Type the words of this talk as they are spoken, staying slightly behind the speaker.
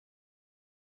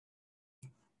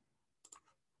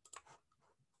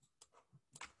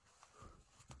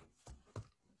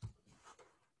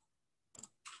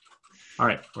All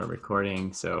right, we're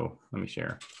recording, so let me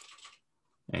share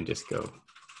and just go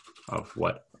of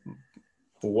what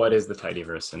is the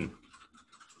Tidyverse and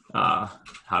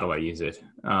how do I use it.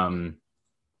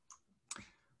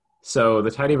 So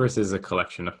the Tidyverse is a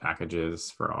collection of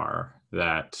packages for R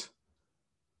that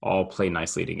all play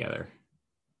nicely together.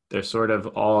 They're sort of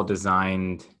all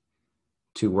designed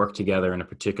to work together in a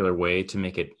particular way to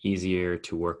make it easier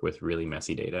to work with really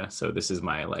messy data. So this is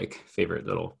my favorite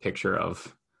little picture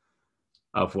of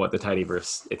what the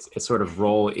Tidyverse, it's sort of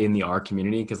role in the R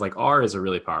community, because R is a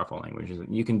really powerful language.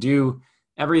 You can do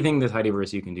everything the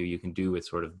Tidyverse you can do with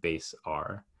sort of base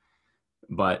R,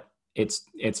 but it's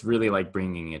really like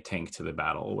bringing a tank to the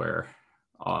battle, where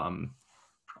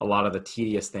a lot of the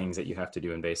tedious things that you have to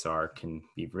do in base R can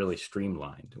be really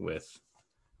streamlined with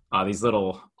these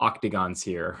little octagons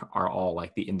here are all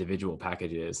like the individual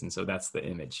packages. And so that's the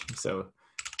image. So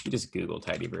you just Google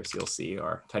Tidyverse, you'll see,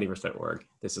 or tidyverse.org.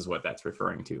 This is what that's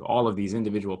referring to. All of these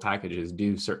individual packages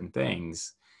do certain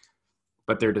things,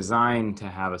 but they're designed to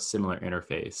have a similar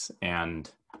interface. And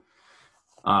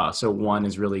so one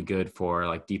is really good for,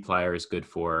 like dplyr is good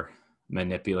for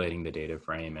manipulating the data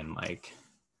frame and like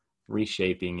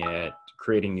reshaping it,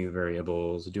 creating new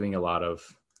variables, doing a lot of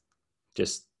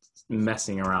just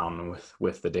messing around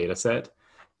with the data set.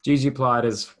 ggplot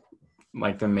is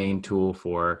like the main tool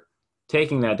for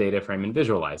taking that data frame and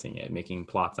visualizing it, making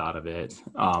plots out of it.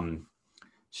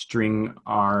 String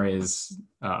R is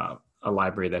a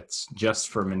library that's just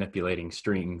for manipulating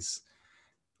strings.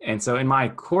 And so in my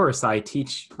course, I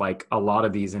teach like a lot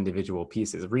of these individual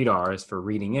pieces. readr is for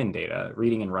reading in data,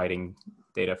 reading and writing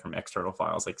data from external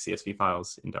files like CSV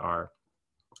files into R.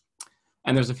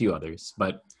 And there's a few others,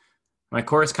 but my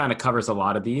course kind of covers a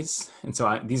lot of these. And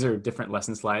so these are different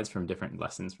lesson slides from different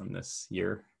lessons from this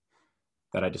year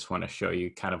that I just want to show you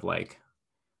kind of like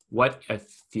what a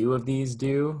few of these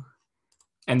do.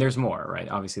 And there's more, right?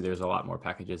 Obviously there's a lot more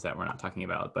packages that we're not talking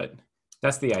about, but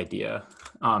that's the idea.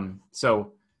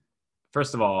 So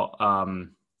first of all,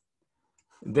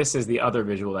 this is the other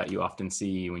visual that you often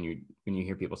see when you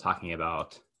hear people talking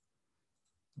about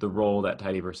the role that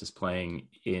Tidyverse is playing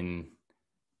in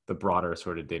the broader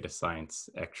sort of data science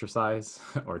exercise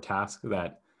or task.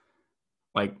 That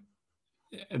like,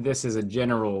 this is a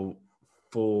general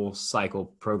full cycle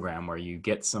program where you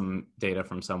get some data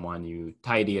from someone, you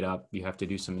tidy it up, you have to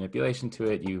do some manipulation to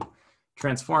it, you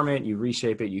transform it, you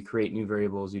reshape it, you create new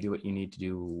variables, you do what you need to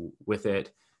do with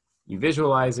it, you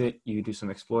visualize it, you do some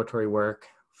exploratory work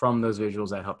from those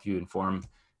visuals that help you inform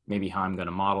maybe how I'm going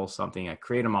to model something. I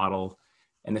create a model,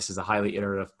 and this is a highly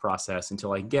iterative process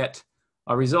until I get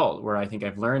a result where I think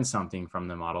I've learned something from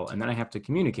the model, and then I have to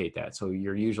communicate that. So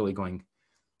you're usually going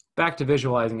back to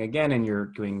visualizing again, and you're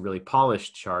doing really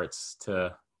polished charts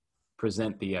to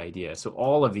present the idea. So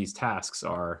all of these tasks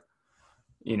are,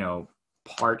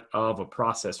 part of a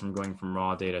process from going from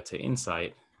raw data to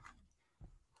insight.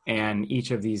 And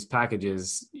each of these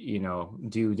packages,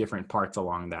 do different parts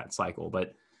along that cycle.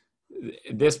 But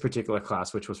this particular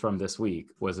class, which was from this week,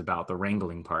 was about the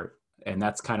wrangling part. And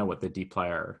that's kind of what the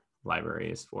dplyr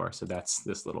library is for. So that's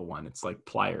this little one. It's like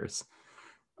pliers,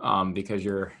 because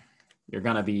you're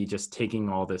going to be just taking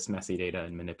all this messy data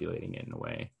and manipulating it in a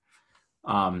way.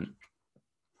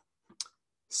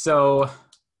 So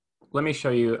let me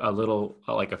show you a little,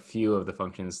 like a few of the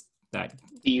functions that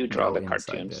do you draw the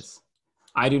cartoons? This.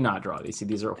 I do not draw these. See,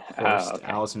 these are Horst, okay.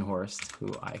 Allison Horst,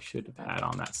 who I should have had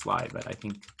on that slide, but I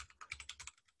think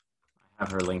I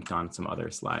have her linked on some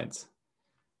other slides.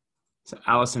 So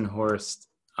Allison Horst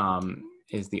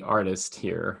is the artist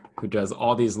here who does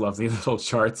all these lovely little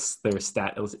charts. They're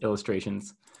stat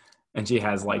illustrations, and she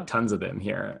has like tons of them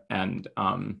here. And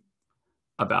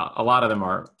about a lot of them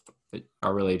are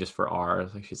really just for R.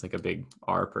 Like she's like a big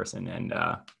R person, and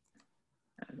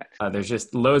there's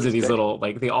just loads of these little,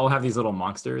 like they all have these little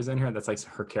monsters in here. That's like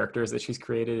her characters that she's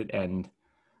created, and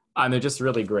they're just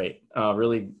really great.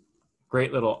 Really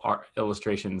great little art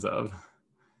illustrations of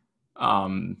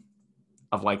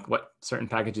like what certain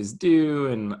packages do.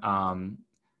 And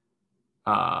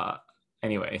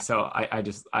anyway, so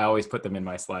I always put them in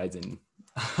my slides. And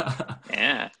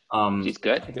yeah, she's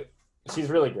good. She's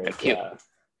really great. Cute. Yeah.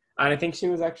 And I think she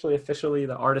was actually officially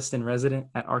the artist in resident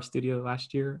at our studio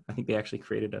last year. I think they actually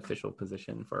created an official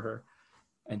position for her.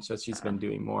 And so she's been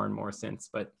doing more and more since,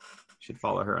 but you should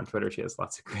follow her on Twitter. She has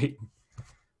lots of great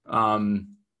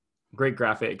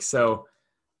graphics. So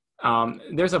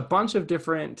there's a bunch of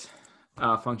different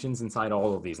functions inside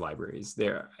all of these libraries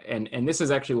there. And this is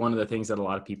actually one of the things that a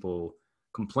lot of people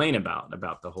complain about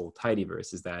the whole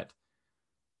Tidyverse, is that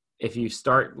if you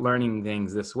start learning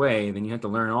things this way, then you have to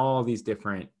learn all these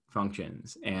different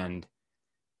functions. And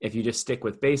if you just stick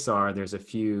with base R, there's a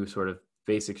few sort of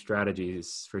basic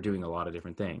strategies for doing a lot of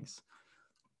different things.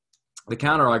 The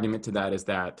counter argument to that is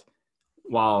that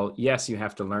while, yes, you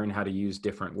have to learn how to use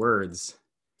different words,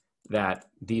 that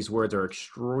these words are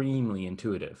extremely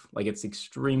intuitive. Like, it's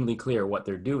extremely clear what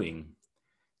they're doing.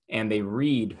 And they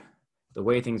read, the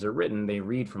way things are written, they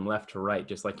read from left to right,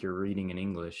 just like you're reading in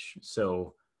English.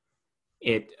 So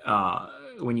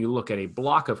when you look at a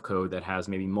block of code that has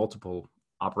maybe multiple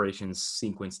operations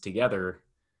sequenced together,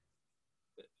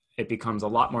 it becomes a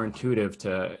lot more intuitive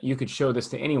you could show this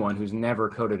to anyone who's never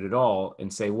coded at all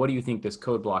and say, what do you think this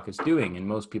code block is doing? And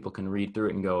most people can read through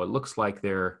it and go, it looks like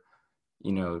they're,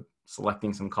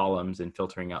 selecting some columns and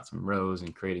filtering out some rows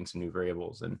and creating some new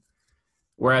variables. And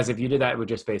whereas if you did that with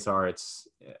just base R,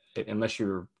 unless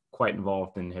you're quite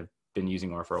involved and have been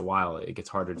using R for a while, it gets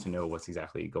harder to know what's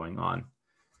exactly going on.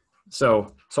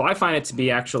 So I find it to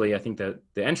be actually, I think that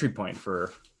the entry point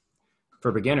for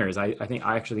beginners, I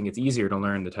actually think it's easier to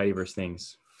learn the Tidyverse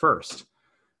things first,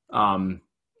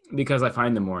 because I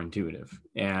find them more intuitive.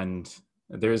 And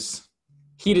there's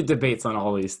heated debates on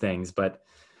all these things, but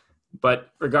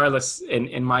regardless,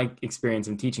 in my experience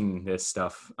in teaching this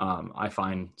stuff, I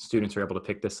find students are able to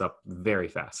pick this up very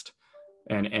fast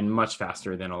and much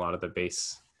faster than a lot of the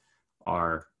base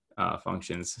R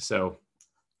functions. So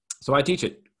I teach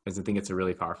it because I think it's a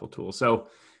really powerful tool. So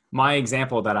my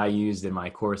example that I used in my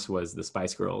course was the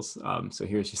Spice Girls. So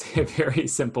here's just a very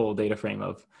simple data frame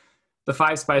of the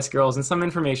 5 Spice Girls and some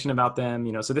information about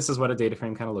them. So this is what a data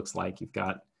frame kind of looks like. You've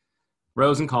got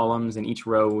rows and columns, and each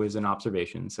row is an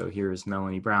observation. So here's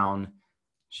Melanie Brown.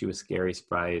 She was Scary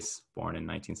Spice, born in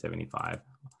 1975.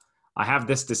 I have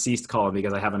this deceased column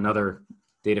because I have another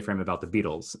data frame about the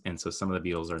Beatles. And so some of the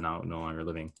Beatles are now no longer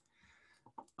living.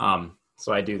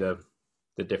 So I do the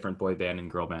different boy band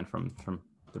and girl band from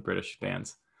the British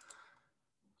bands.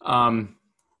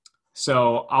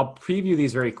 So I'll preview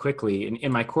these very quickly.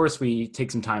 In my course, we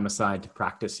take some time aside to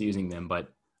practice using them,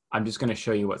 but I'm just going to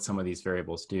show you what some of these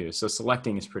variables do. So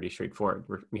selecting is pretty straightforward.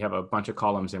 We have a bunch of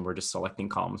columns and we're just selecting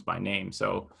columns by name.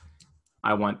 So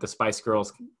I want the Spice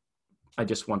Girls. I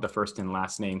just want the first and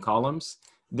last name columns.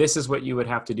 This is what you would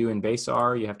have to do in base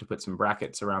R. You have to put some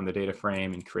brackets around the data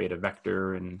frame and create a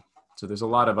vector. And so there's a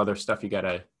lot of other stuff you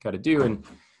gotta do. And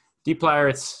dplyr,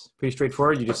 it's pretty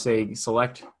straightforward. You just say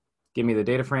select, give me the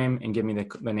data frame, and give me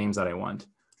the names that I want.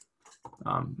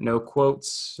 No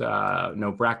quotes,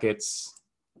 no brackets,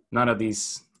 none of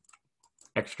these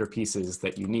extra pieces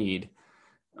that you need.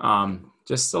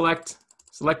 Just select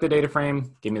the data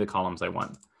frame, give me the columns I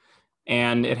want.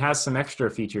 And it has some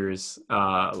extra features,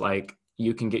 like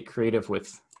you can get creative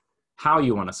with how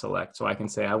you want to select. So I can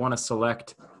say, I want to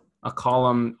select a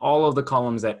column, all of the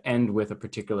columns that end with a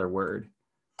particular word.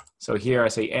 So here I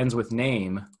say ends with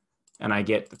name, and I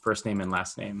get the first name and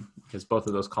last name because both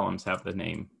of those columns have the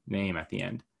name at the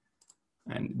end.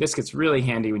 And this gets really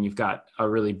handy when you've got a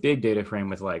really big data frame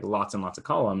with like lots and lots of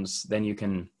columns. Then you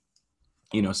can,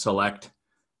 select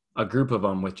a group of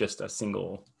them with just a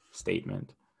single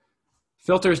statement.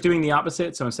 Filter is doing the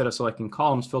opposite. So instead of selecting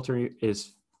columns, filter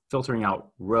is filtering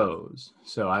out rows.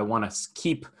 So I want to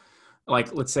keep,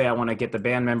 like, let's say I want to get the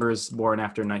band members born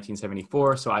after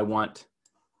 1974. So I want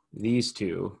these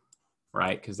two,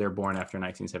 right? Because they're born after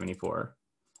 1974.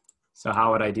 So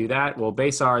how would I do that? Well,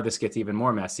 base R, this gets even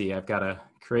more messy. I've got to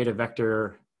create a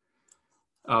vector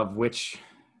of which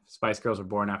Spice Girls were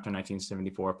born after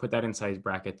 1974, put that inside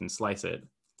brackets and slice it.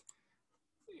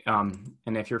 And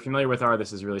if you're familiar with R,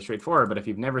 this is really straightforward, but if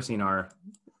you've never seen R,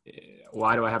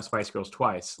 why do I have Spice Girls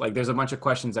twice? Like, there's a bunch of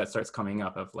questions that starts coming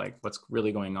up of like, what's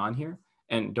really going on here?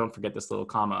 And don't forget this little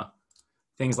comma,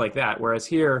 things like that. Whereas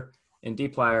here in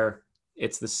dplyr,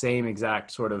 it's the same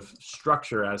exact sort of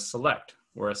structure as select.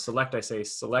 Whereas select, I say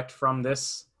select from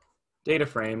this data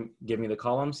frame, give me the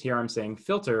columns. Here I'm saying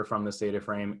filter from this data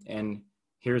frame, and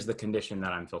here's the condition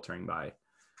that I'm filtering by.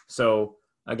 So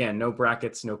again, no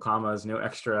brackets, no commas, no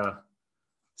extra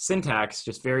syntax,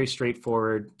 just very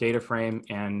straightforward data frame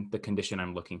and the condition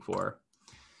I'm looking for.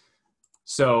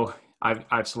 So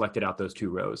I've selected out those 2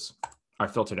 rows. I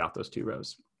filtered out those 2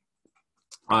 rows.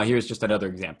 Here's just another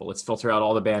example. Let's filter out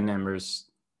all the band members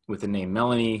with the name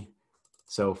Melanie.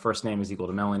 So first name is equal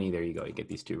to Melanie. There you go. You get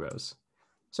these 2 rows.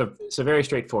 So very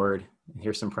straightforward.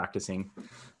 Here's some practicing.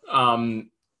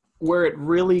 Where it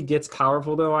really gets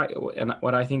powerful, though, and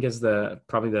what I think is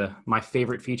probably my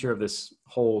favorite feature of this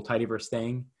whole Tidyverse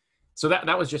thing. So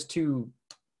that was just 2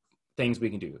 things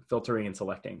we can do: filtering and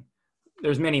selecting.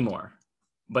 There's many more,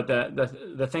 but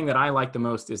the thing that I like the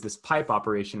most is this pipe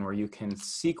operation, where you can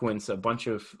sequence a bunch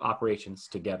of operations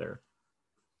together.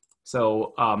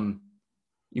 So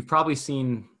you've probably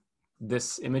seen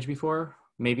this image before?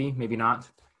 Maybe, maybe not.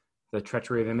 The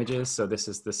treachery of images. So this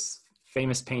is this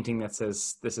famous painting that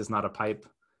says, "This is not a pipe."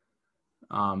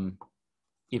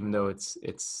 Even though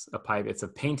it's a pipe, it's a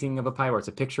painting of a pipe, or it's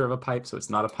a picture of a pipe, so it's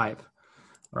not a pipe,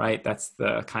 right? That's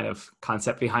the kind of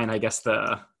concept behind, I guess,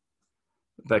 the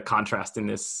contrast in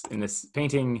this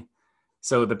painting.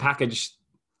 So the package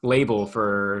label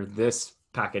for this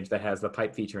package that has the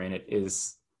pipe feature in it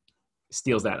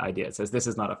steals that idea. It says this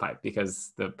is not a pipe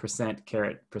because the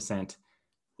 %%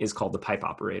 is called the pipe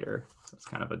operator. So it's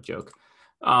kind of a joke.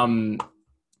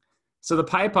 So the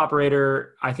pipe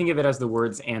operator, I think of it as the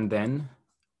words "and then."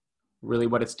 Really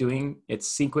what it's doing, it's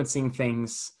sequencing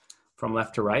things from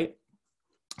left to right.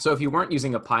 So if you weren't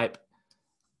using a pipe,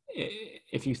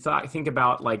 if you think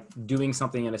about like doing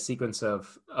something in a sequence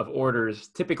of orders,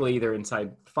 typically they're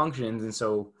inside functions. And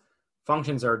so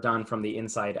functions are done from the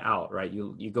inside out, right?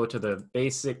 You go to the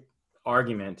basic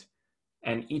argument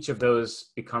and each of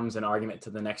those becomes an argument to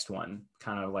the next one,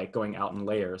 kind of like going out in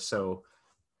layers. So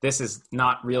this is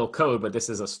not real code, but this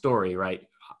is a story, right?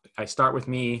 I start with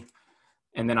me,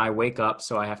 and then I wake up,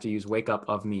 so I have to use wake up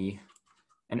of me.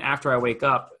 And after I wake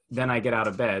up, then I get out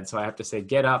of bed. So I have to say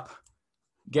get up,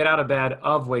 get out of bed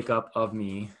of wake up of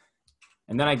me.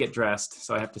 And then I get dressed.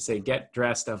 So I have to say get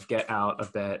dressed of get out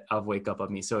of bed of wake up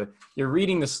of me. So you're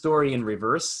reading the story in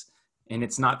reverse, and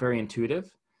it's not very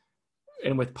intuitive.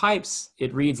 And with pipes,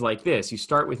 it reads like this. You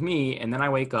start with me, and then I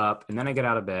wake up, and then I get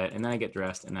out of bed, and then I get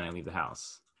dressed, and then I leave the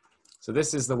house. So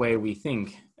this is the way we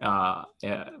think,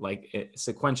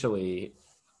 sequentially,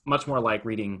 much more like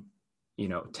reading,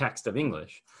 text of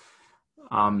English.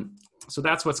 So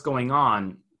that's what's going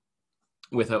on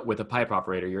with a pipe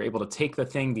operator. You're able to take the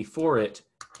thing before it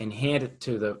and hand it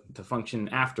to the function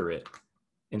after it,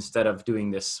 instead of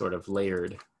doing this sort of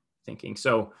layered thinking.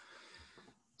 So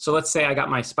let's say I got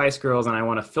my Spice Girls and I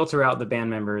want to filter out the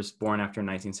band members born after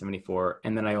 1974,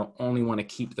 and then I only want to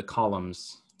keep the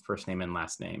columns, first name and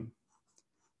last name.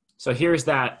 So here's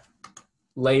that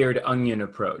layered onion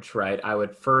approach, right? I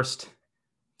would first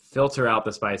filter out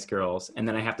the Spice Girls, and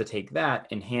then I have to take that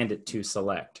and hand it to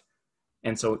select.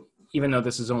 And so even though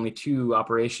this is only 2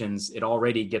 operations, it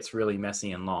already gets really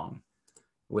messy and long.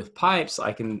 With pipes,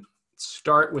 I can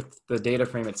start with the data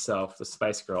frame itself, the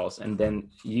Spice Girls, and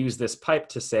then use this pipe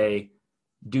to say,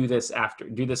 do this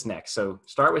next. So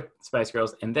start with Spice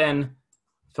Girls, and then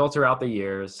filter out the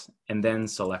years, and then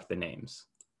select the names.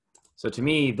 So to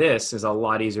me, this is a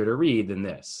lot easier to read than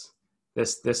this.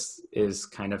 This is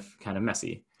kind of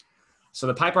messy. So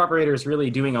the pipe operator is really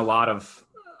doing a lot of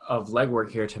legwork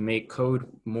here to make code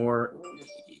more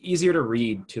easier to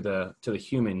read to the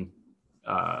human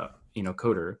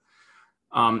coder.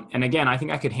 And again, I think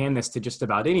I could hand this to just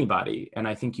about anybody, and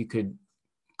I think you could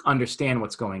understand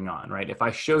what's going on, right? If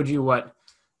I showed you what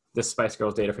the Spice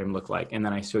Girls data frame looked like, and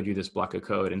then I showed you this block of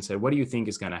code and said, what do you think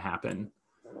is going to happen?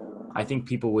 I think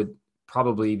people would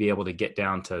probably be able to get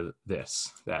down to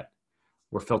this, that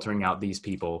we're filtering out these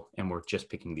people and we're just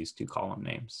picking these 2 column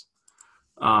names.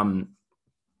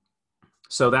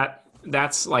 So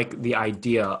that's like the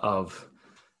idea of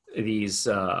these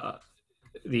sort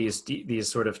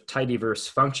of tidyverse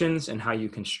functions and how you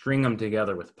can string them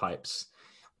together with pipes.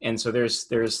 And so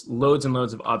there's loads and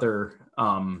loads of other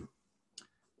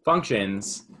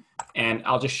functions, and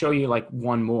I'll just show you like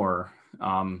one more.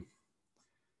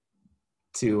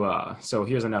 So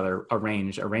here's another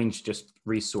arrange. Arrange just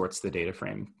resorts the data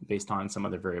frame based on some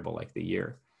other variable like the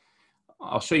year.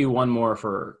 I'll show you one more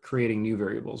for creating new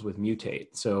variables with mutate.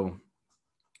 So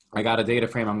I got a data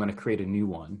frame, I'm going to create a new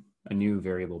one, a new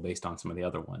variable based on some of the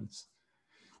other ones.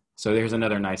 So there's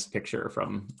another nice picture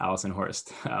from Alison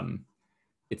Horst.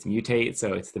 It's mutate,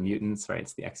 so it's the mutants, right?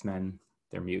 It's the X-Men,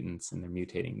 they're mutants and they're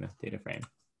mutating the data frame.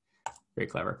 Very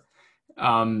clever.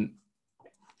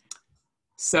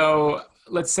 So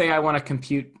let's say I want to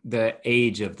compute the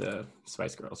age of the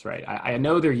Spice Girls, right? I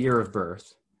know their year of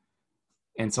birth.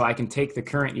 And so I can take the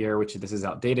current year, which this is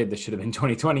outdated, this should have been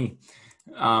 2020.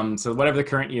 So whatever the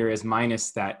current year is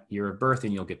minus that year of birth,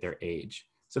 and you'll get their age.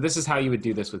 So this is how you would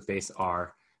do this with base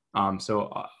R.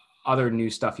 Other new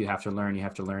stuff you have to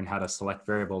learn how to select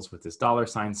variables with this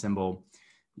 $ symbol.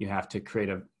 You have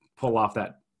to pull off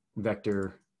that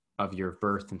vector of your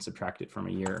birth and subtract it from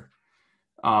a year.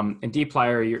 In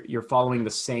dplyr, you're following the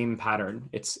same pattern.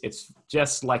 It's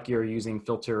just like you're using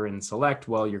filter and select.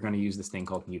 Well, you're going to use this thing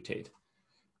called mutate.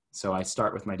 So I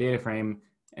start with my data frame,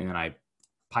 and then I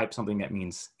pipe something that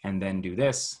means, and then do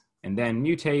this, and then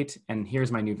mutate, and here's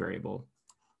my new variable.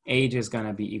 Age is going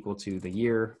to be equal to the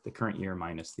year, the current year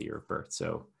minus the year of birth.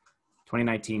 So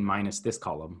 2019 minus this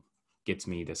column gets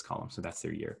me this column. So that's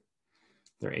their year,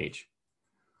 their age.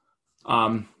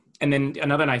 And then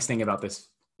another nice thing about this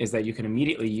is that you can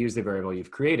immediately use the variable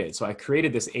you've created. So I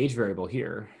created this age variable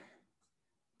here,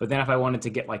 but then if I wanted to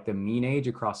get like the mean age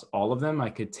across all of them, I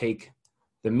could take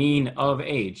the mean of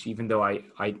age, even though I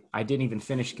didn't even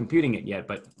finish computing it yet,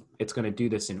 but it's going to do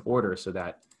this in order so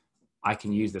that I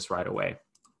can use this right away.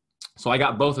 So I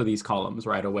got both of these columns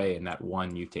right away in that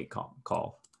one mutate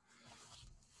call.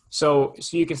 So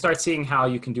you can start seeing how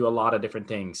you can do a lot of different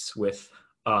things with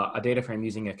a data frame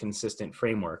using a consistent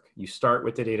framework. You start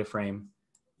with the data frame,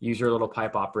 use your little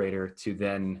pipe operator to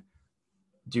then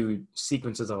do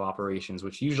sequences of operations,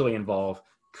 which usually involve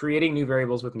creating new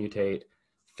variables with mutate,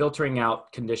 filtering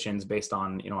out conditions based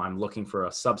on, I'm looking for a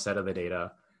subset of the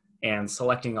data, and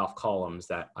selecting off columns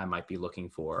that I might be looking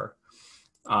for.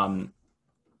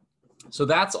 So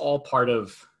that's all part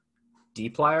of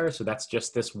dplyr. So that's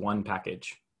just this one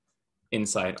package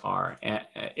inside R,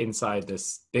 inside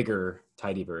this bigger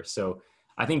Tidyverse. So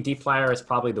I think dplyr is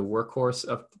probably the workhorse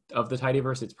of the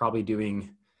Tidyverse. It's probably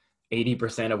doing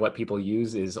 80% of what people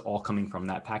use is all coming from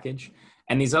that package.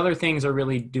 And these other things are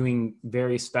really doing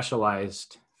very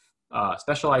specialized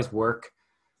work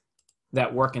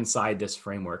that work inside this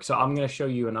framework. So I'm going to show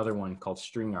you another one called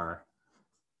stringr.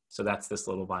 So that's this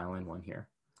little violin one here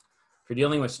for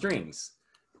dealing with strings.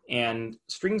 And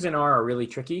strings in R are really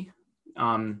tricky.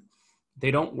 They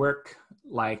don't work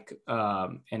like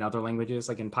in other languages.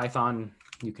 Like in Python,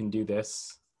 you can do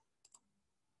this.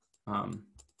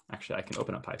 Actually, I can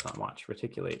open up Python. Watch,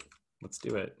 reticulate. Let's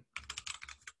do it.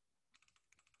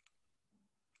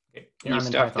 Okay, you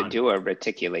still have to do a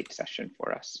reticulate session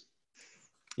for us.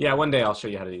 Yeah, one day I'll show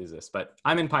you how to use this. But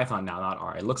I'm in Python now, not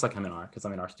R. It looks like I'm in R because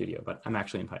I'm in RStudio, but I'm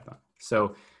actually in Python.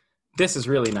 So this is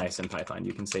really nice in Python.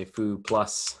 You can say foo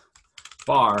plus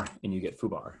bar, and you get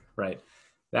foobar, right?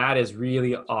 That is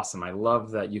really awesome. I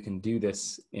love that you can do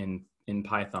this in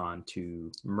Python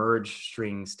to merge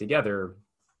strings together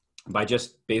by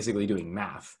just basically doing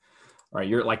math, right?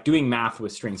 You're like doing math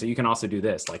with strings. So you can also do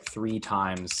this, like 3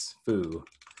 times foo,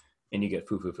 and you get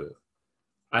foo, foo, foo.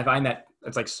 I find that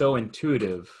it's like so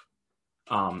intuitive.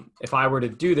 If I were to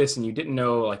do this and you didn't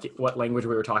know like what language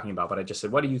we were talking about, but I just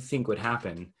said, what do you think would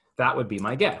happen? That would be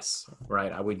my guess,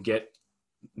 right?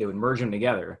 They would merge them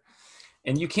together.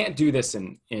 And you can't do this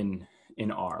in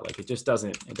R. Like it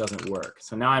doesn't work.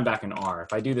 So now I'm back in R.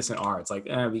 If I do this in R, it's like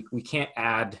we can't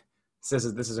add. This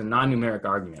is a non-numeric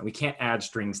argument. We can't add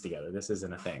strings together. This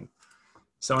isn't a thing.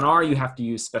 So in R, you have to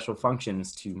use special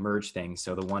functions to merge things.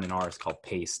 So the one in R is called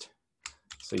paste.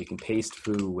 So you can paste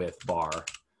foo with bar.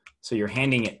 So you're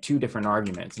handing it 2 different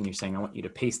arguments, and you're saying, I want you to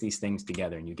paste these things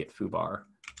together, and you get foo bar.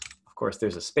 Of course,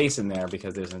 there's a space in there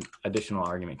because there's an additional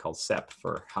argument called sep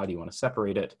for how do you want to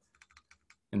separate it.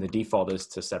 And the default is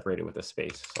to separate it with a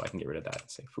space. So I can get rid of that and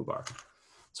say foobar.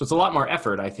 So it's a lot more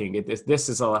effort, I think. This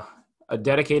is a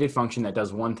dedicated function that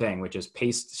does one thing, which is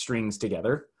paste strings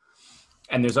together.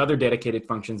 And there's other dedicated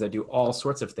functions that do all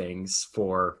sorts of things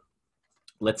for,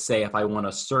 let's say if I want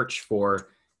to search for,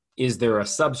 is there a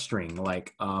substring?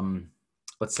 Like,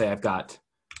 let's say I've got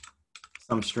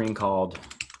some string called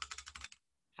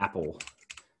apple.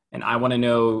 And I want to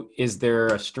know, is there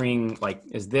a string, like,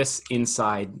 is this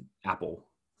inside apple?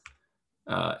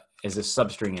 Is a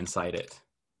substring inside it?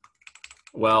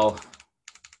 Well,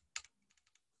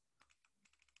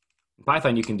 in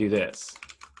Python, you can do this.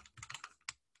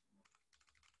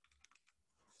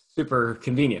 Super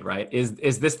convenient, right?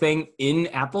 Is this thing in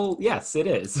apple? Yes, it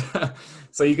is.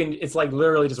 So you can, it's like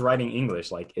literally just writing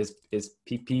English, like is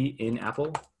PP in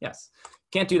apple? Yes.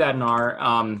 Can't do that in R.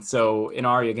 So in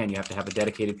R, again, you have to have a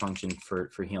dedicated function for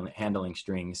handling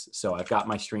strings. So I've got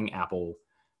my string apple,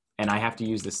 and I have to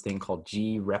use this thing called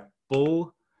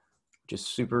grepl, which is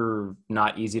super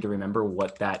not easy to remember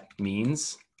what that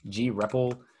means.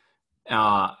 Grepl.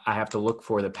 I have to look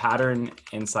for the pattern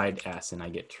inside S, and I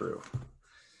get true.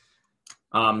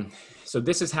 So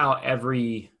this is how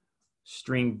every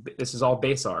string, this is all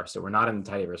base R. So we're not in the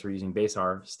Tidyverse, we're using base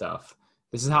R stuff.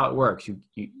 This is how it works. You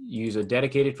use a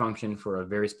dedicated function for a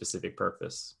very specific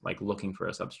purpose, like looking for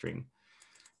a substring.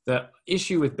 The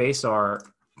issue with base R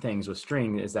things with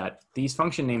string is that these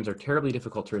function names are terribly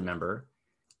difficult to remember,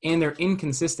 and they're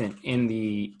inconsistent in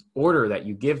the order that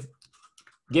you give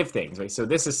things, right? So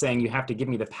this is saying you have to give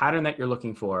me the pattern that you're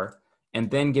looking for, and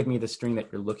then give me the string that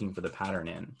you're looking for the pattern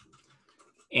in.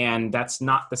 And that's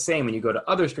not the same when you go to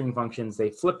other string functions. They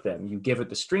flip them. You give it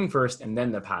the string first and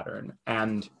then the pattern.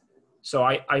 And so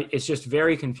it's just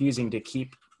very confusing to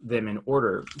keep them in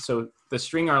order. So the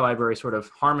stringr library sort of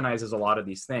harmonizes a lot of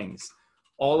these things.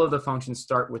 All of the functions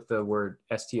start with the word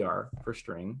str for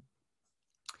string.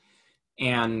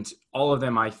 And all of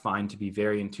them I find to be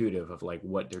very intuitive of like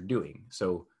what they're doing.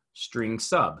 So string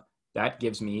sub, That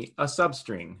gives me a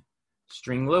substring.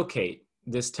 String locate.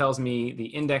 This tells me the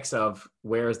index of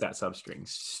where is that substring.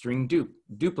 String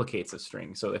duplicates a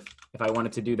string. So if I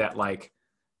wanted to do that like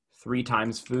 3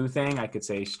 times foo thing, I could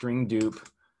say string dup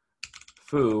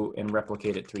foo and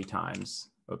replicate it 3 times.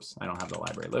 Oops, I don't have the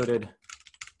library loaded.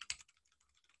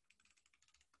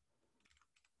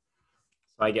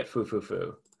 So I get foo, foo,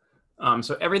 foo.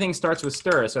 So everything starts with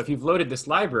stir. So if you've loaded this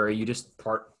library, you just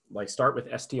start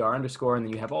with str underscore, and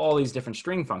then you have all these different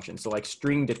string functions. So like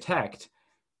string detect,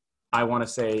 I want to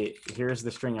say, here's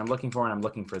the string I'm looking for, and I'm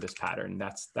looking for this pattern.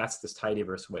 That's this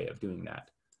tidyverse way of doing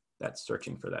that. That's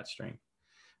searching for that string.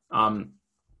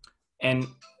 And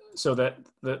so the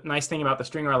nice thing about the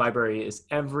string-r library is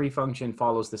every function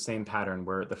follows the same pattern,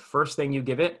 where the first thing you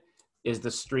give it is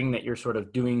the string that you're sort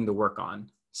of doing the work on.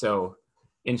 So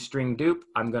in string dup,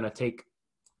 I'm going to take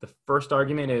the first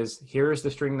argument is, here's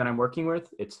the string that I'm working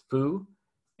with. It's foo.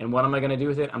 And what am I going to do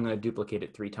with it? I'm going to duplicate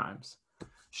it 3 times.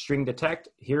 String detect,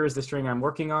 here is the string I'm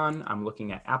working on. I'm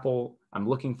looking at apple. I'm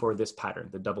looking for this pattern,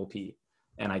 the double P,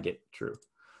 and I get true.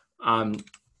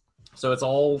 So it's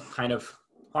all kind of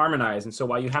harmonized. And so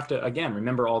while you have to, again,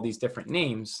 remember all these different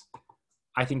names,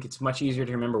 I think it's much easier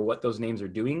to remember what those names are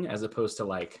doing as opposed to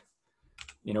like,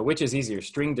 you know, which is easier,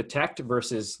 string detect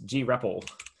versus grepl.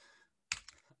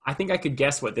 I think I could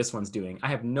guess what this one's doing. I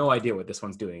have no idea what this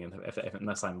one's doing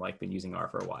unless I'm like been using R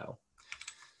for a while.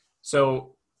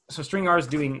 So string R is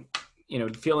doing, you know,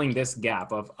 filling this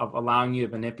gap of allowing you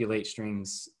to manipulate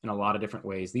strings in a lot of different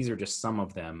ways. These are just some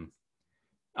of them.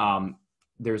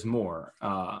 There's more.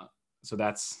 So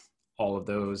that's all of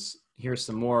those. Here's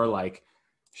some more, like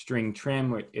string trim,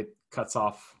 where it cuts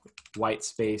off white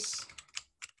space.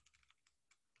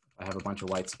 I have a bunch of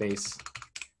white space.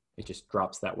 It just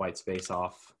drops that white space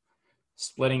off.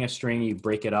 Splitting a string, you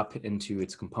break it up into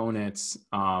its components.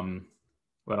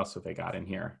 What else have I got in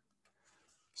here?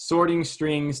 Sorting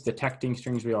strings, detecting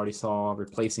strings we already saw,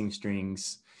 replacing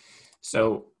strings.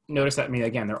 So notice that, I mean,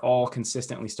 again, they're all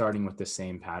consistently starting with the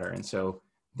same pattern. So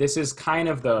this is kind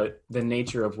of the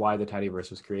nature of why the tidyverse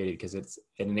was created, because it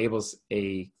enables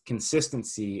a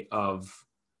consistency of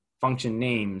function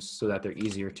names so that they're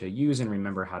easier to use and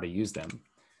remember how to use them.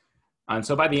 And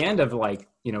so by the end of like,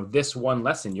 you know, this one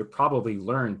lesson, you probably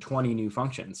learned 20 new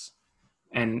functions.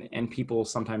 And people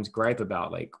sometimes gripe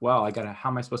about like, well, how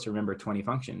am I supposed to remember 20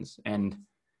 functions? And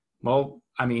well,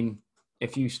 I mean,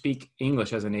 if you speak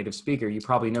English as a native speaker, you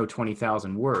probably know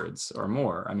 20,000 words or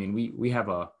more. I mean, we have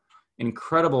a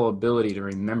incredible ability to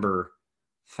remember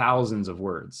thousands of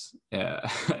words.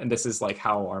 And this is like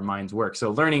how our minds work.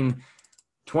 So learning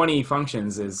 20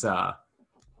 functions is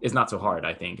not so hard,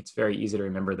 I think. It's very easy to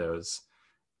remember those.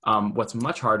 What's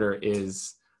much harder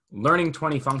is learning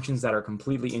 20 functions that are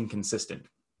completely inconsistent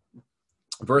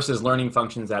versus learning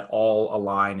functions that all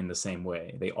align in the same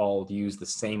way. They all use the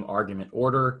same argument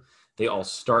order. They all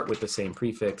start with the same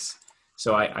prefix.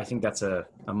 So I think that's a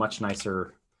much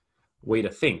nicer way to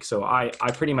think. So I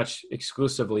pretty much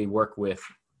exclusively work with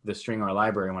the string R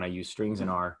library when I use strings in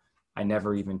R. I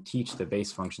never even teach the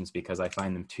base functions because I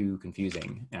find them too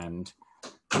confusing. And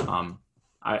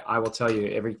I will tell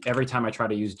you, every time I try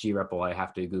to use grepl, I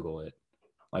have to Google it.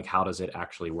 Like, how does it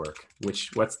actually work?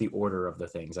 What's the order of the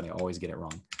things? And I always get it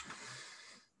wrong.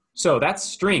 So that's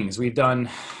strings. We've done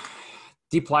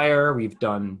dplyr, we've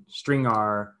done string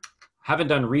R, haven't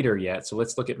done reader yet. So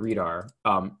let's look at readr.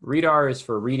 Readr is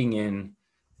for reading in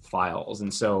files.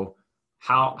 And so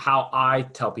how I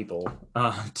tell people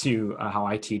how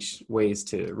I teach ways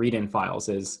to read in files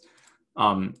is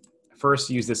first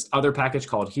use this other package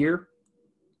called here,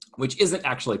 which isn't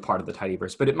actually part of the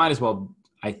tidyverse, but it might as well,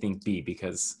 I think, be,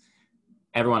 because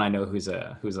everyone I know who's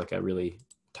like a really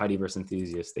tidyverse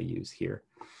enthusiast, they use here.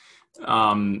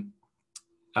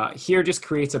 Here just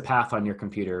creates a path on your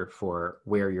computer for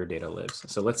where your data lives.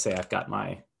 So let's say I've got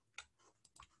my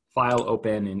file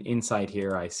open, and inside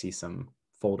here I see some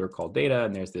folder called data,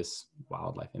 and there's this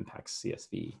wildlife impacts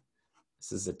CSV.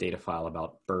 This is a data file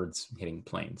about birds hitting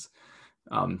planes.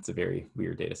 It's a very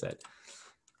weird data set.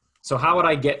 So how would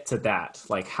I get to that?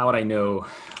 Like, how would I know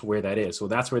where that is? Well,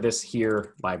 that's where this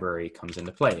here library comes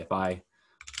into play. If I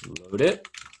load it,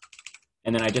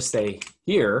 and then I just say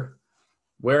here,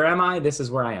 where am I? This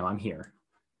is where I am, I'm here.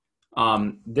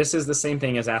 This is the same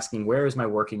thing as asking, where is my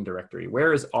working directory?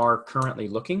 Where is R currently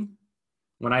looking?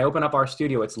 When I open up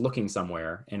RStudio, it's looking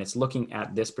somewhere, and it's looking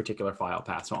at this particular file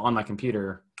path. So on my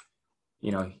computer,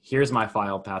 you know, here's my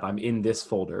file path. I'm in this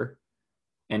folder,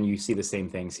 and you see the same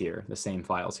things here, the same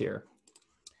files here.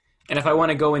 And if I want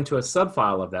to go into a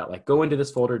subfile of that, like go into this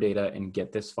folder data and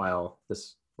get this file,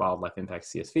 this wildlife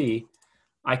impacts CSV,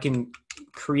 I can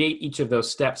create each of those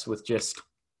steps with just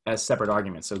as separate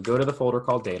arguments. So go to the folder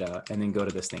called data, and then go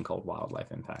to this thing called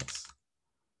wildlife impacts.csv.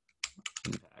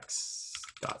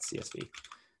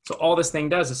 So all this thing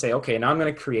does is say, okay, now I'm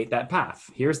going to create that path.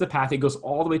 Here's the path. It goes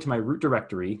all the way to my root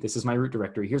directory. This is my root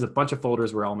directory. Here's a bunch of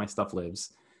folders where all my stuff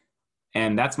lives.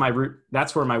 And that's my root.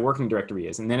 That's where my working directory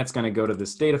is. And then it's going to go to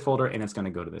this data folder, and it's going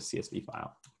to go to this CSV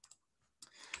file.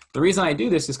 The reason I do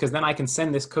this is because then I can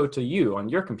send this code to you on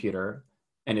your computer,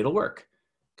 and it'll work,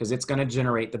 because it's going to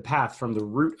generate the path from the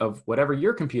root of whatever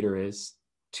your computer is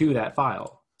to that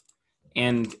file.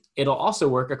 And it'll also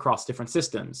work across different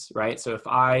systems, right? So if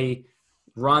I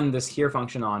run this here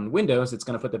function on Windows, it's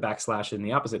going to put the backslash in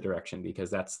the opposite direction, because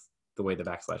that's the way the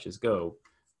backslashes go.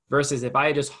 Versus if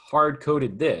I just hard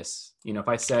coded this, you know, if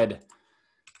I said,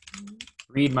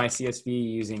 read my CSV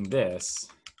using this,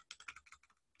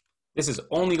 this is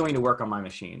only going to work on my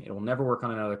machine. It will never work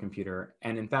on another computer.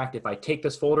 And in fact, if I take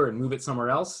this folder and move it somewhere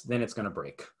else, then it's going to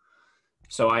break.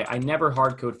 So I never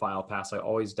hard code file paths. I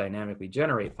always dynamically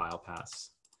generate file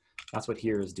paths. That's what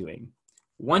here is doing.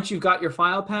 Once you've got your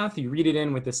file path, you read it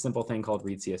in with this simple thing called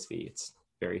read CSV. It's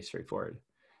very straightforward.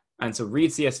 And so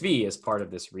read CSV is part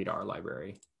of this readr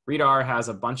library. Readr has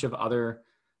a bunch of other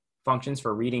functions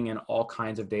for reading in all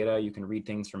kinds of data. You can read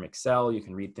things from Excel. You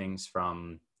can read things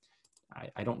from,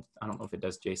 I don't know if it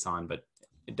does JSON, but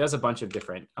it does a bunch of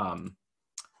different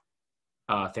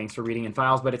things for reading in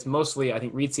files. But it's mostly, I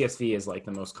think, read CSV is like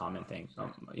the most common thing.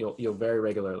 You'll very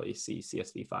regularly see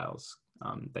CSV files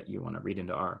that you want to read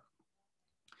into R.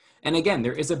 And again,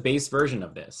 there is a base version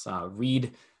of this.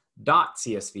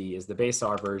 Read.csv is the base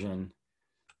R version.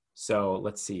 So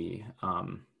let's see.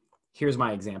 Here's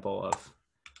my example of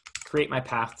create my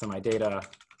path to my data.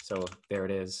 So there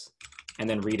it is. And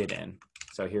then read it in.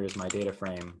 So here's my data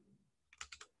frame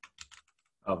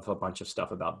of a bunch of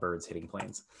stuff about birds hitting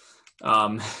planes. Or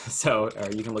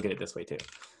you can look at it this way too.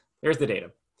 There's the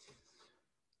data.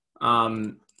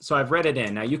 So I've read it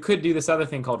in. Now you could do this other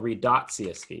thing called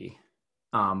read.csv.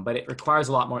 But it requires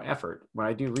a lot more effort. When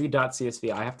I do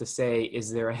read.csv, I have to say,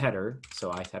 is there a header?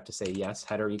 So I have to say, yes,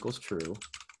 header equals true,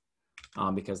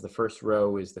 because the first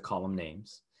row is the column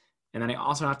names. And then I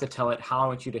also have to tell it how I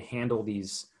want you to handle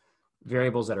these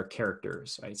variables that are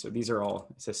characters, right? So these are all,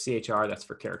 it says CHR, that's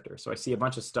for character. So I see a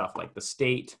bunch of stuff like the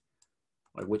state,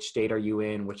 like which state are you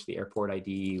in, which the airport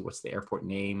ID, what's the airport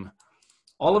name.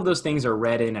 All of those things are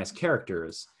read in as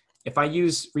characters. If I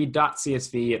use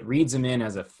read.csv, it reads them in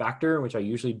as a factor, which I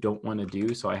usually don't want to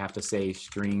do. So I have to say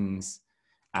strings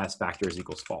as factors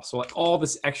equals false. So like all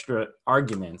this extra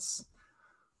arguments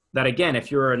that, again,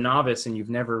 if you're a novice and you've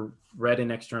never read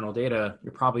in external data,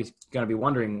 you're probably going to be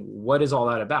wondering, what is all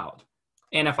that about?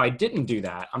 And if I didn't do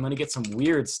that, I'm going to get some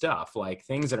weird stuff, like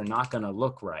things that are not going to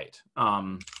look right.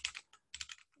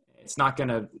 It's not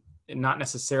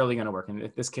necessarily going to work.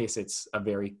 In this case, it's a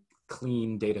very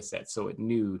clean data set, so it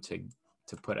knew to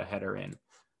put a header in,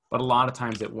 but a lot of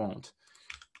times it won't.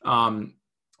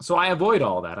 So I avoid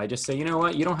all that. I just say, you know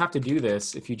what, you don't have to do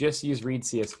this. If you just use read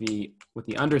CSV with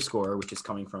the underscore, which is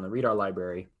coming from the readr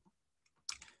library,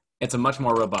 it's a much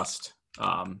more robust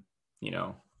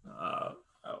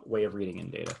way of reading in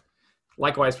data.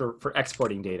 Likewise, for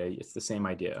exporting data, it's the same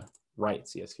idea. Write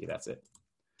CSV, that's it.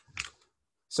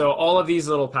 So all of these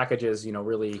little packages,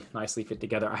 really nicely fit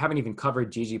together. I haven't even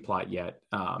covered ggplot yet.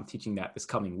 I'm teaching that this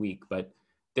coming week, but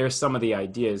there's some of the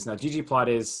ideas. Now, ggplot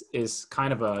is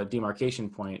kind of a demarcation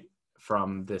point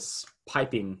from this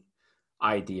piping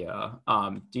idea.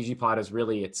 ggplot is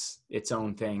really its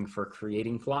own thing for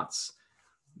creating plots,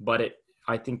 but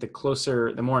I think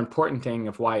the more important thing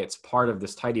of why it's part of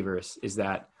this tidyverse is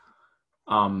that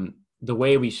the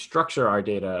way we structure our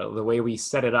data, the way we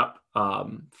set it up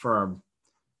for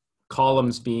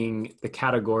columns being the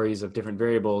categories of different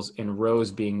variables and rows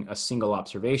being a single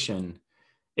observation,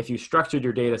 if you structured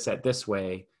your data set this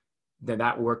way, then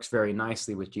that works very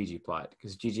nicely with ggplot,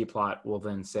 because ggplot will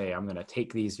then say, I'm going to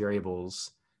take these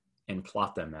variables and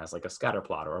plot them as like a scatter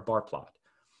plot or a bar plot.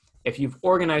 If you've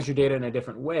organized your data in a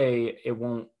different way, it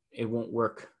won't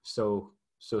work so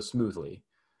smoothly.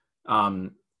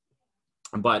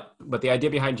 But the idea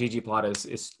behind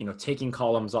ggplot is taking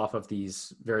columns off of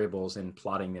these variables and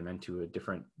plotting them into a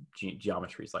different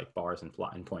geometries like bars and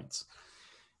points.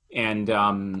 And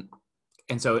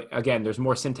so again, there's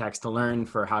more syntax to learn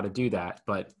for how to do that,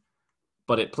 but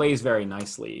it plays very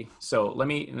nicely. So let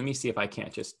me see if I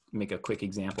can't just make a quick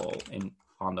example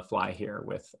on the fly here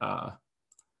with.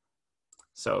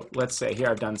 So let's say here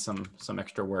I've done some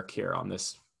extra work here on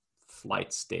this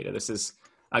flights data. This is,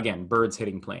 again, birds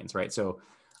hitting planes, right? So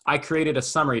I created a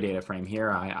summary data frame here.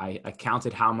 I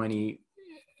counted how many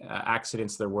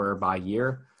accidents there were by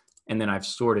year. And then I've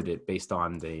sorted it based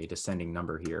on the descending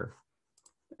number here.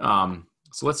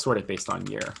 So let's sort it based on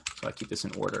year. So I keep this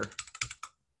in order.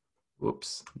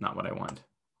 Whoops, not what I want.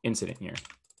 Incident year.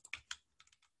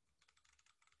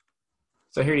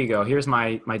 So here you go. Here's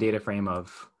my data frame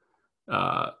of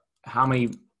how many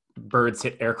birds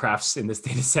hit aircrafts in this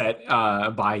data set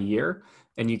by year.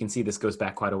 And you can see this goes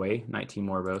back quite a way, 19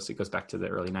 more rows. It goes back to the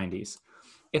early 90s.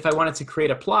 If I wanted to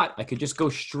create a plot, I could just go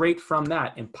straight from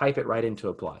that and pipe it right into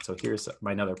a plot. So here's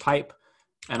my another pipe,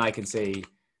 and I can say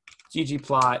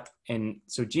ggplot. And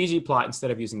so ggplot,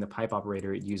 instead of using the pipe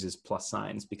operator, it uses plus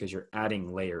signs because you're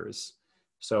adding layers.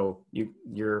 So you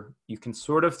can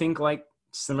sort of think like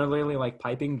similarly like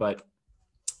piping, but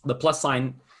the plus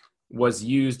sign was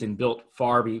used and built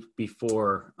far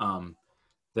before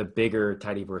the bigger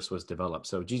Tidyverse was developed.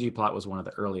 So ggplot was one of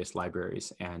the earliest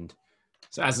libraries, and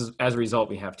so as a result,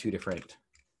 we have two different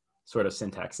sort of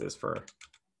syntaxes for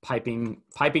piping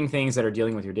things that are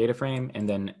dealing with your data frame, and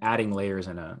then adding layers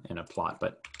in a plot.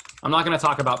 But I'm not going to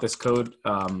talk about this code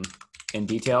in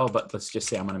detail, but let's just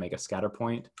say I'm going to make a scatter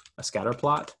plot.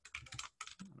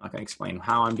 I'm not going to explain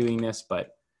how I'm doing this,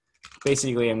 but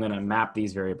basically I'm going to map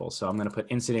these variables. So I'm going to put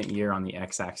incident year on the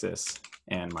x-axis,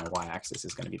 and my y-axis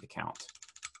is going to be the count.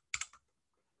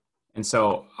 And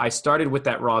so I started with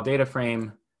that raw data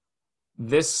frame.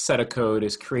 This set of code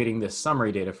is creating this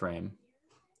summary data frame,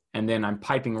 and then I'm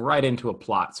piping right into a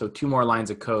plot. So 2 more lines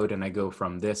of code, and I go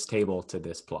from this table to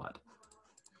this plot.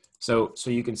 So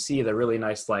you can see the really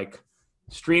nice like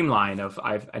streamline of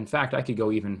in fact, I could go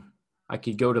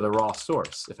to the raw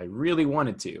source if I really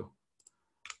wanted to.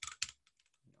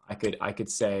 I could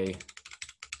say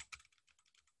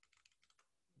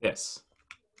this.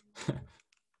 I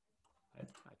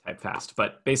type fast,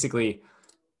 but basically,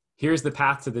 here's the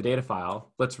path to the data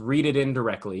file. Let's read it in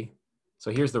directly. So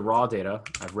here's the raw data.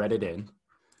 I've read it in.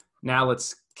 Now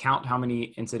let's count how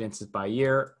many incidences by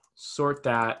year, sort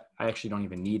that. I actually don't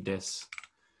even need this.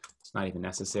 It's not even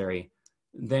necessary.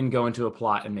 Then go into a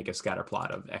plot and make a scatter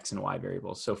plot of X and Y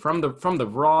variables. So from the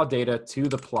raw data to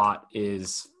the plot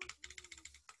is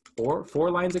four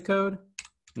lines of code.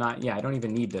 I don't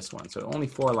even need this one. So only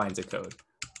 4 lines of code.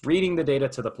 Reading the data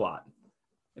to the plot.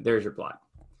 There's your plot.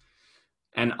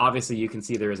 And obviously you can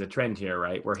see there is a trend here,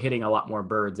 right? We're hitting a lot more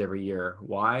birds every year.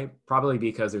 Why? Probably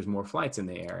because there's more flights in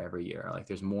the air every year. Like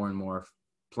there's more and more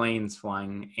planes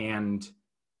flying, and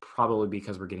probably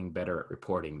because we're getting better at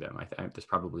reporting them. There's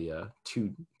probably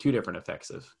two different effects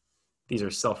of these are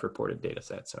self-reported data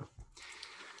sets.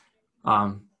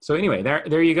 So anyway,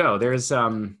 there you go. There's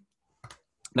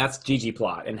that's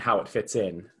ggplot and how it fits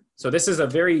in. So this is a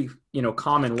very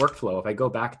common workflow. If I go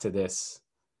back to this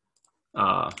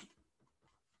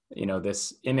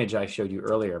this image I showed you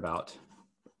earlier about,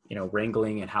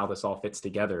 wrangling and how this all fits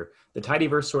together. The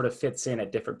Tidyverse sort of fits in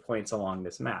at different points along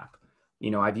this map.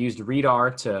 I've used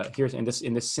readr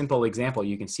in this simple example,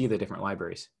 you can see the different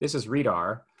libraries. This is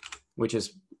readr, which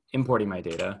is importing my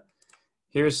data.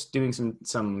 Here's doing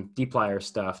some dplyr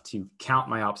stuff to count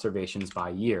my observations by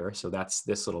year. So that's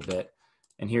this little bit.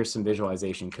 And here's some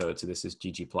visualization code. So this is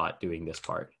ggplot doing this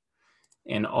part.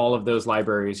 And all of those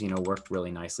libraries, work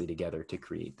really nicely together to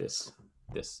create this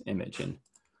image. And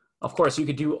of course, you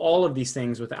could do all of these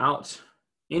things without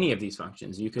any of these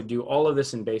functions. You could do all of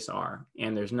this in base R,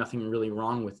 and there's nothing really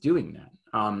wrong with doing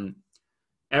that.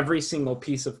 Every single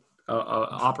piece of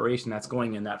operation that's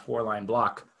going in that 4-line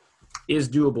block is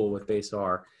doable with base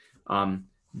R.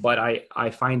 But I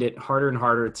find it harder and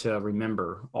harder to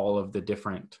remember all of the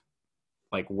different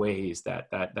ways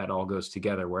that all goes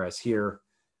together. Whereas here,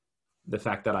 the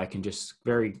fact that I can just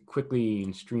very quickly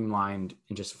and streamlined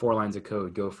in just 4 lines of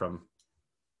code go from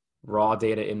raw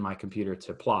data in my computer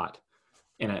to plot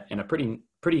in a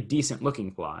pretty decent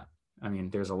looking plot. I mean,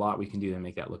 there's a lot we can do to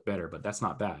make that look better, but that's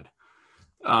not bad.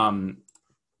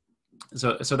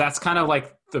 So that's kind of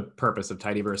like the purpose of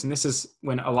Tidyverse. And this is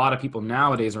when a lot of people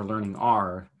nowadays are learning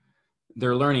R,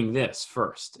 they're learning this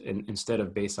first instead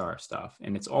of base R stuff.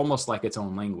 And it's almost like its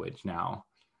own language now.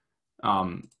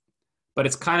 But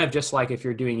it's kind of just like if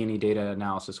you're doing any data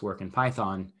analysis work in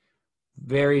Python,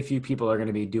 very few people are going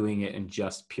to be doing it in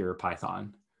just pure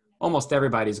Python. Almost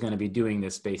everybody's going to be doing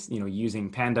this using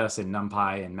pandas and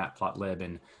NumPy and matplotlib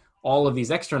and all of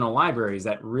these external libraries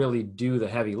that really do the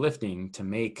heavy lifting to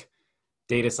make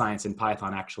data science in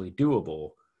Python actually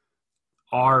doable.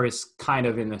 R is kind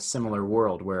of in a similar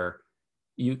world where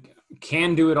you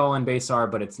can do it all in base R,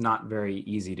 but it's not very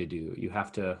easy to do.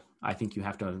 I think you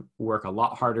have to work a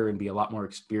lot harder and be a lot more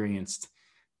experienced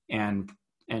and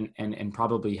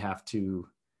probably have to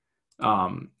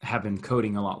have been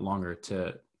coding a lot longer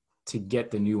to get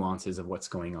the nuances of what's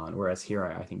going on. Whereas here,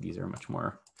 I think these are much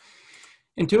more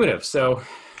intuitive. So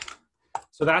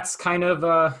that's kind of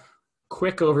a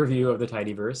quick overview of the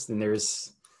Tidyverse. And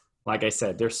there's, like I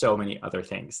said, there's so many other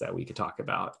things that we could talk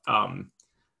about.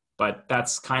 But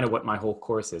that's kind of what my whole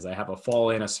course is. I have a fall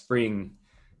and a spring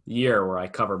year where I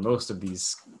cover most of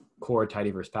these core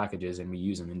Tidyverse packages, and we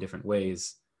use them in different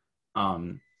ways.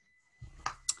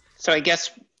 So I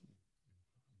guess,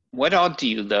 what all do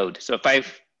you load? So if I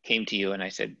came to you and I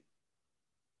said,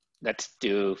 let's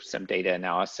do some data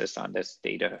analysis on this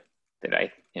data that I'm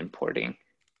importing,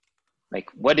 like,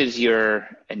 what is your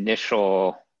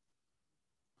initial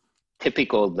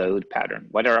typical load pattern?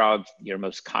 What are all your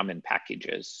most common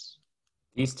packages?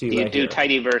 These two. Do you right do here.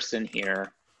 Tidyverse in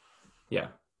here? Yeah.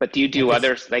 But do you do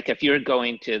others? Like, if you're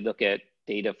going to look at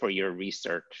data for your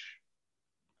research,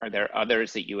 are there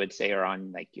others that you would say are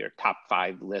on like your top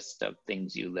 5 list of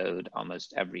things you load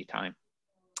almost every time?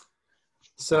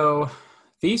 So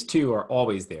these two are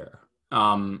always there.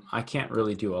 I can't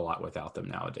really do a lot without them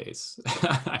nowadays.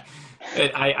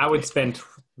 I would spend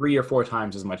 3 or 4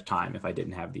 times as much time if I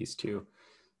didn't have these two.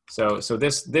 So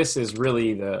this is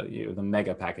really the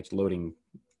mega package, loading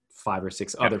 5 or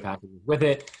 6 other packages with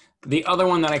it. The other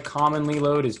one that I commonly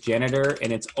load is janitor,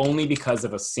 and it's only because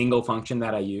of a single function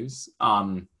that I use,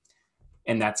 and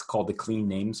that's called the clean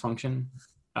names function.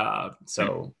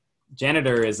 So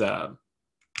janitor is a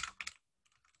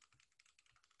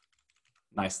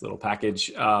nice little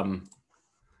package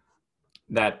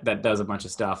that does a bunch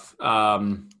of stuff.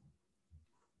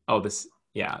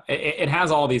 It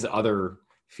has all these other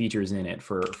features in it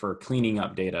for cleaning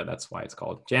up data. That's why it's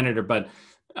called janitor. But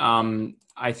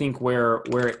I think where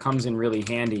it comes in really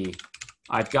handy,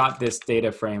 I've got this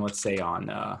data frame, let's say on,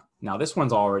 now this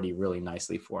one's already really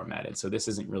nicely formatted, so this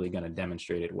isn't really going to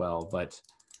demonstrate it well, but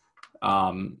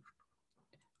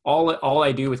all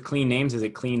I do with clean names is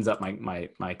it cleans up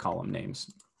my column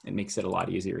names. It makes it a lot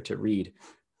easier to read.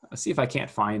 Let's see if I can't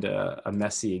find a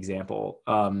messy example.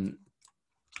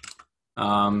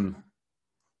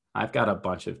 I've got a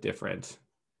bunch of different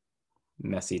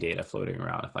messy data floating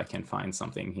around if I can find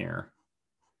something here.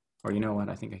 Or you know what,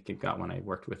 I think I got one I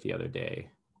worked with the other day.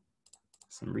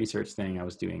 Some research thing I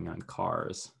was doing on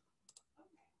cars.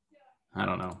 I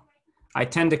don't know. I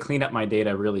tend to clean up my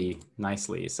data really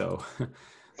nicely, so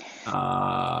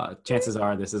chances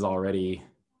are this is already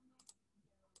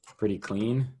pretty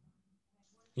clean.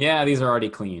 Yeah, these are already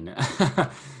clean.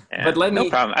 But no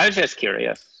problem. I was just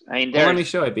curious. I mean, let me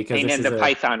show it, because in the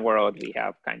Python world, we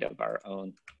have kind of our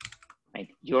own. Like,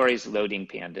 you're always loading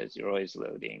pandas. You're always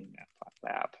loading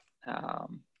Matplotlib.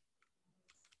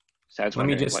 So I was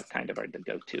wondering what kind of are the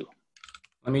go-to.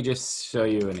 Let me just show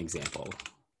you an example.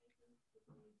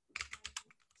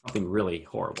 Something really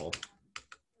horrible.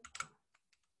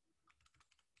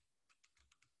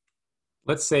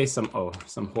 Let's say some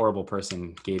horrible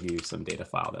person gave you some data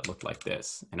file that looked like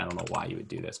this, and I don't know why you would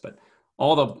do this, but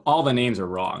all the names are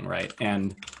wrong, right?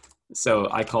 And so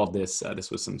I called this, this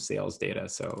was some sales data,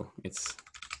 so it's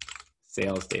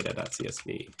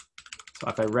salesdata.csv. So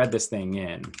if I read this thing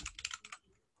in,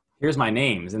 here's my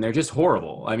names, and they're just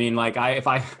horrible. I mean, like I've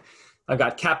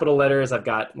got capital letters, I've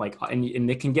got like, and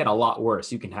it can get a lot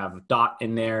worse. You can have dot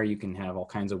in there, you can have all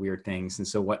kinds of weird things. And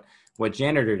so what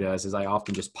janitor does is I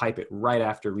often just pipe it right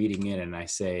after reading it, and I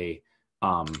say,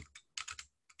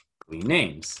 clean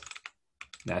names.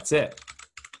 That's it.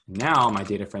 Now my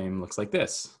data frame looks like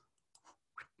this.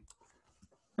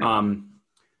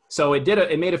 So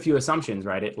it made a few assumptions,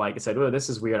 right? It said, oh, this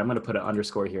is weird. I'm going to put an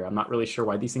underscore here. I'm not really sure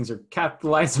why these things are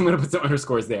capitalized. I'm going to put some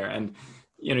underscores there. And,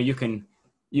 you can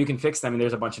fix them. And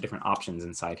there's a bunch of different options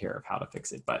inside here of how to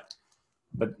fix it. But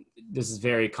this is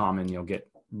very common. You'll get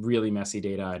really messy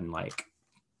data, and like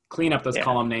clean up those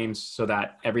column names so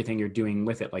that everything you're doing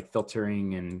with it, like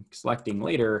filtering and selecting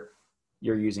later,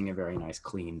 you're using a very nice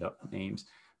cleaned up names.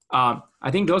 I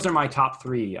think those are my top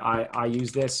 3. I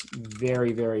use this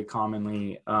very, very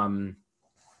commonly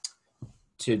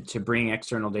to bring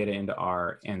external data into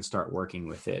R and start working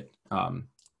with it.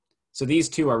 So these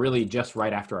two are really just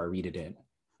right after I read it in.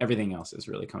 Everything else is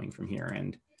really coming from here.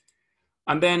 And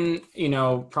then,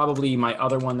 probably my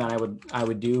other one that I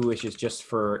would do, which is just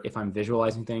for if I'm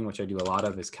visualizing thing, which I do a lot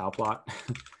of, is cowplot.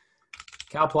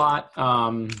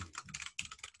 Cowplot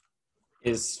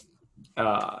is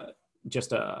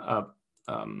just a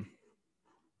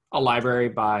library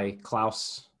by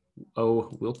Klaus O.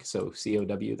 Wilk, so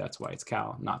C-O-W, that's why it's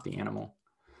cow, not the animal.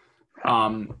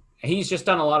 He's just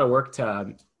done a lot of work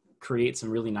to create some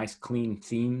really nice clean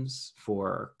themes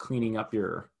for cleaning up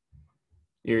your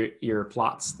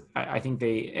plots. I think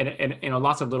they, and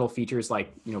lots of little features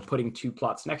like, putting 2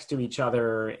 plots next to each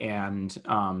other, and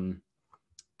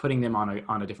putting them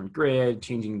on a different grid,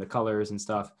 changing the colors and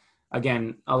stuff.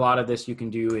 Again, a lot of this you can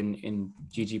do in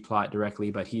ggplot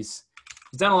directly, but he's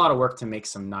done a lot of work to make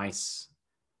some nice,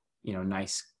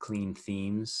 nice clean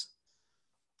themes.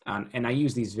 And I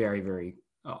use these very, very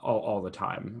all the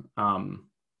time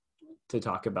to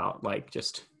talk about, like,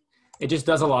 it just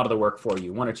does a lot of the work for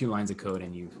you. 1 or 2 lines of code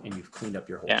and you've cleaned up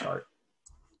your whole chart.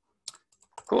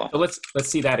 Cool. So let's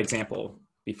see that example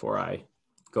before I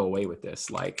go away with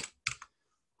this. Like,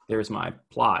 there's my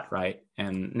plot, right?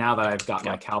 And now that I've got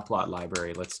my CalPlot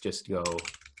library, let's just go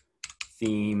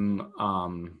theme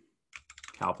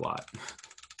CalPlot.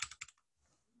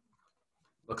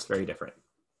 Looks very different.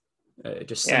 It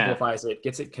just simplifies it,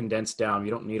 gets it condensed down.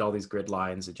 You don't need all these grid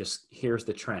lines. It just, here's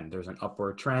the trend. There's an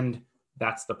upward trend.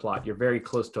 That's the plot. You're very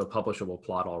close to a publishable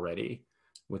plot already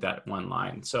with that 1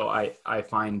 line. So I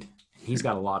find he's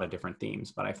got a lot of different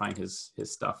themes, but I find his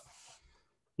stuff,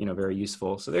 very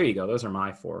useful. So there you go. Those are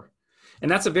my 4.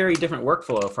 And that's a very different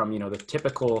workflow from, the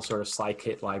typical sort of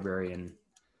scikit library. And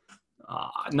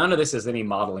none of this is any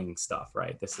modeling stuff,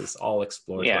 right? This is all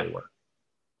exploratory work.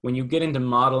 When you get into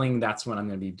modeling, that's when I'm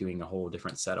going to be doing a whole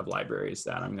different set of libraries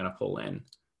that I'm going to pull in.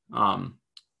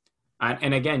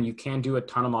 And again, you can do a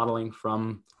ton of modeling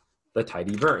from the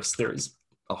Tidyverse. There's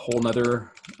a whole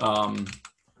nother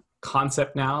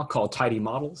concept now called tidy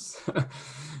models,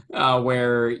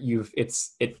 where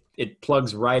it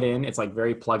plugs right in. It's like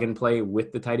very plug and play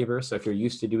with the Tidyverse. So if you're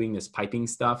used to doing this piping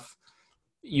stuff,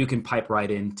 you can pipe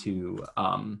right into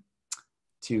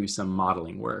to some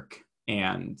modeling work.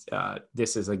 And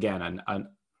this is, again, a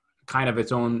kind of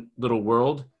its own little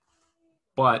world,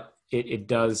 but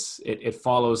it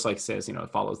follows, like it says,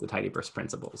 it follows the Tidyverse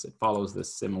principles. It follows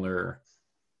this similar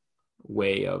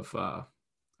way of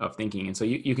thinking. And so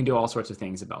you can do all sorts of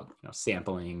things about,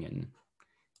 sampling and,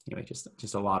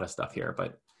 just a lot of stuff here.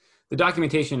 But the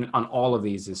documentation on all of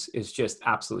these is just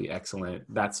absolutely excellent.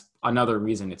 That's another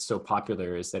reason it's so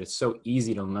popular, is that it's so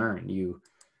easy to learn.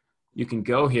 You can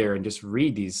go here and just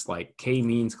read these, like,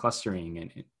 k-means clustering,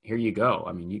 and here you go.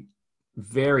 I mean, you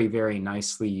very, very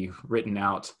nicely written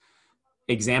out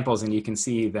examples, and you can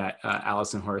see that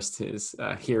Alison Horst is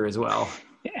here as well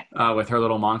with her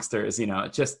little monsters.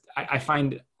 I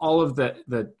find all of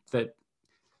the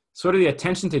sort of the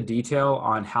attention to detail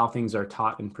on how things are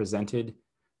taught and presented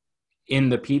in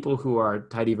the people who are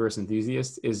Tidyverse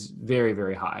enthusiasts is very,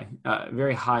 very high.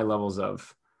 Very high levels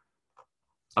of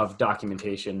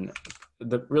documentation,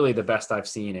 really the best I've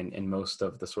seen in most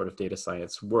of the sort of data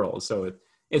science world. So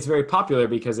it's very popular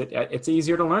because it's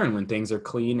easier to learn when things are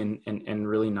clean and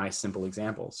really nice, simple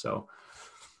examples. So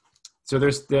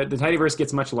there's the Tidyverse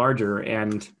gets much larger,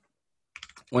 and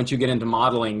once you get into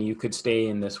modeling, you could stay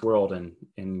in this world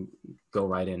and go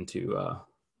right into,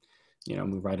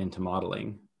 move right into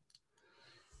modeling.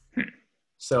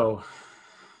 So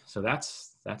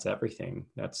that's everything.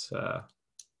 That's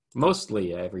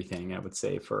mostly everything, I would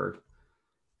say, for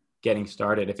getting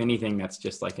started. If anything, that's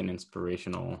just like an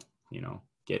inspirational,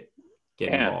 get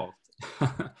involved.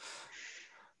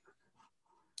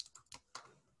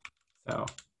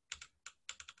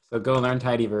 So go learn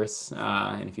Tidyverse,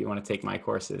 and if you want to take my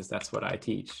courses, that's what I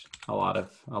teach. A lot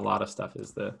of stuff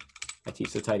is I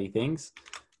teach the tidy things.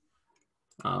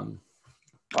 Well,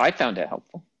 I found it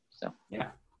helpful. So yeah.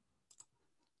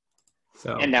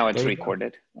 So and now it's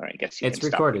recorded, or I guess it's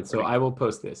recorded. So I will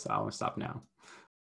post this. I'll stop now.